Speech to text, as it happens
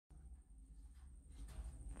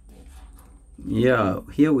Yeah,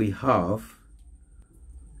 here we have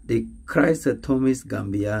the Cricetomys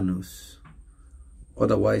gambianus,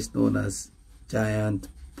 otherwise known as giant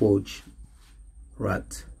poach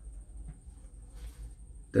rat.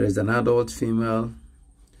 There is an adult female.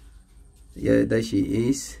 Yeah, there she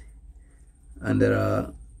is. And there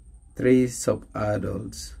are 3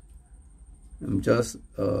 sub-adults. I'm just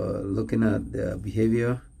looking at their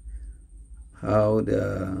behavior, how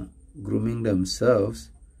they're grooming themselves.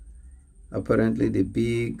 Apparently the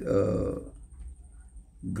big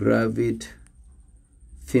gravid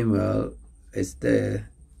female is there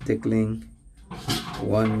tickling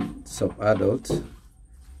one sub-adult,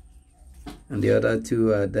 and the other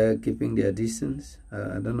 2 are there keeping their distance.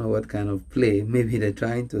 I don't know what kind of play. Maybe they're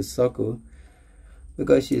trying to suckle,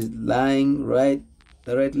 because she's lying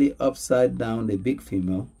directly upside down the big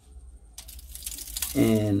female,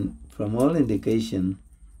 and from all indication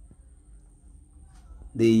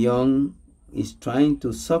the young is trying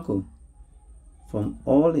to suckle, from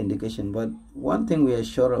all indication. But one thing we are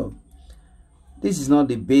sure of, this is not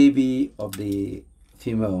the baby of the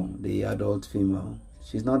female, the adult female.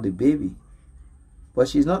 She's not the baby, but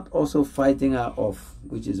she's not also fighting her off,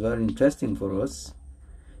 which is very interesting for us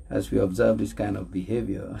as we observe this kind of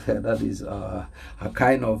behavior. That is a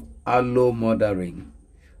kind of allo mothering.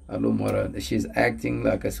 Allo mother. She's acting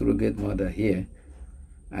like a surrogate mother here.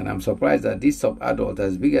 And I'm surprised that this sub-adult,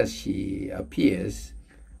 as big as she appears,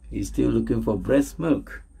 is still looking for breast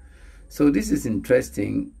milk. So this is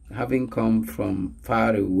interesting, having come from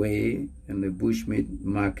far away in the bushmeat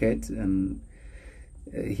market, and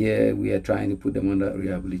here we are trying to put them under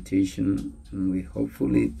rehabilitation, and we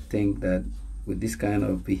hopefully think that with this kind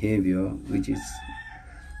of behavior, which is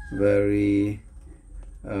very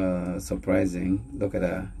surprising. Look at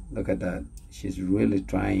her, look at that. She's really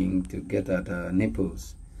trying to get at her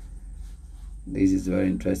nipples. This is very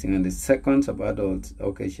interesting. And the second sub-adult,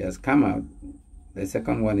 okay, she has come out. The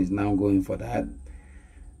second one is now going for that.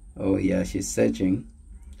 Oh yeah, she's searching.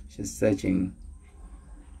 She's searching.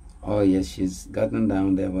 Oh yes, she's gotten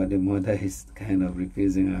down there, but the mother is kind of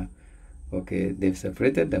refusing her. Okay, they've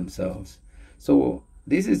separated themselves. So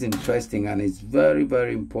this is interesting, and it's very,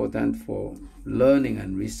 very important for learning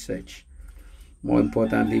and research. More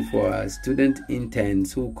importantly, for our student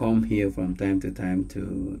interns who come here from time to time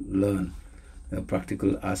to learn the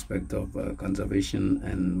practical aspect of conservation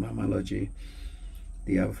and mammalogy.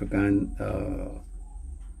 The African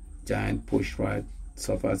giant poach rat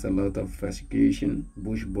suffers a lot of persecution,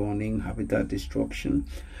 bush burning, habitat destruction.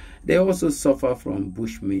 They also suffer from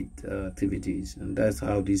bushmeat activities, and that's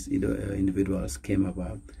how these individuals came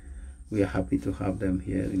about. We are happy to have them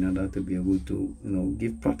here in order to be able to,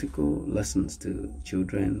 give practical lessons to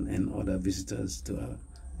children and other visitors to our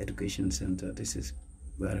education center. This is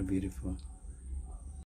very beautiful.